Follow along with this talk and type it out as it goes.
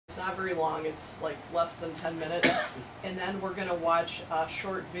It's not very long, it's like less than 10 minutes. And then we're gonna watch a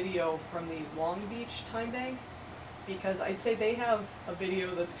short video from the Long Beach Timebank, because I'd say they have a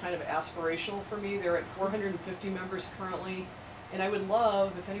video that's kind of aspirational for me. They're at 450 members currently, and I would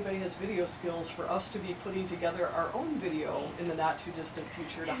love, if anybody has video skills, for us to be putting together our own video in the not too distant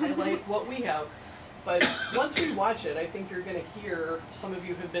future to highlight what we have. But once we watch it, I think you're gonna hear, some of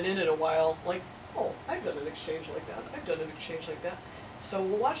you have been in it a while, like, oh, I've done an exchange like that, I've done an exchange like that. So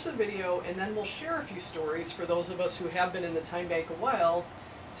we'll watch the video and then we'll share a few stories for those of us who have been in the Timebank a while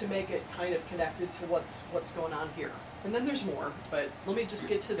to make it kind of connected to what's going on here. And then there's more, but let me just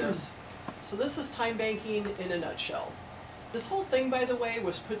get to this. So this is Timebanking in a nutshell. This whole thing, by the way,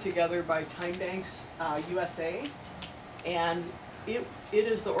 was put together by Timebanks USA, and it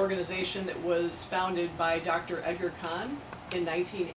is the organization that was founded by Dr. Edgar Kahn in 1980.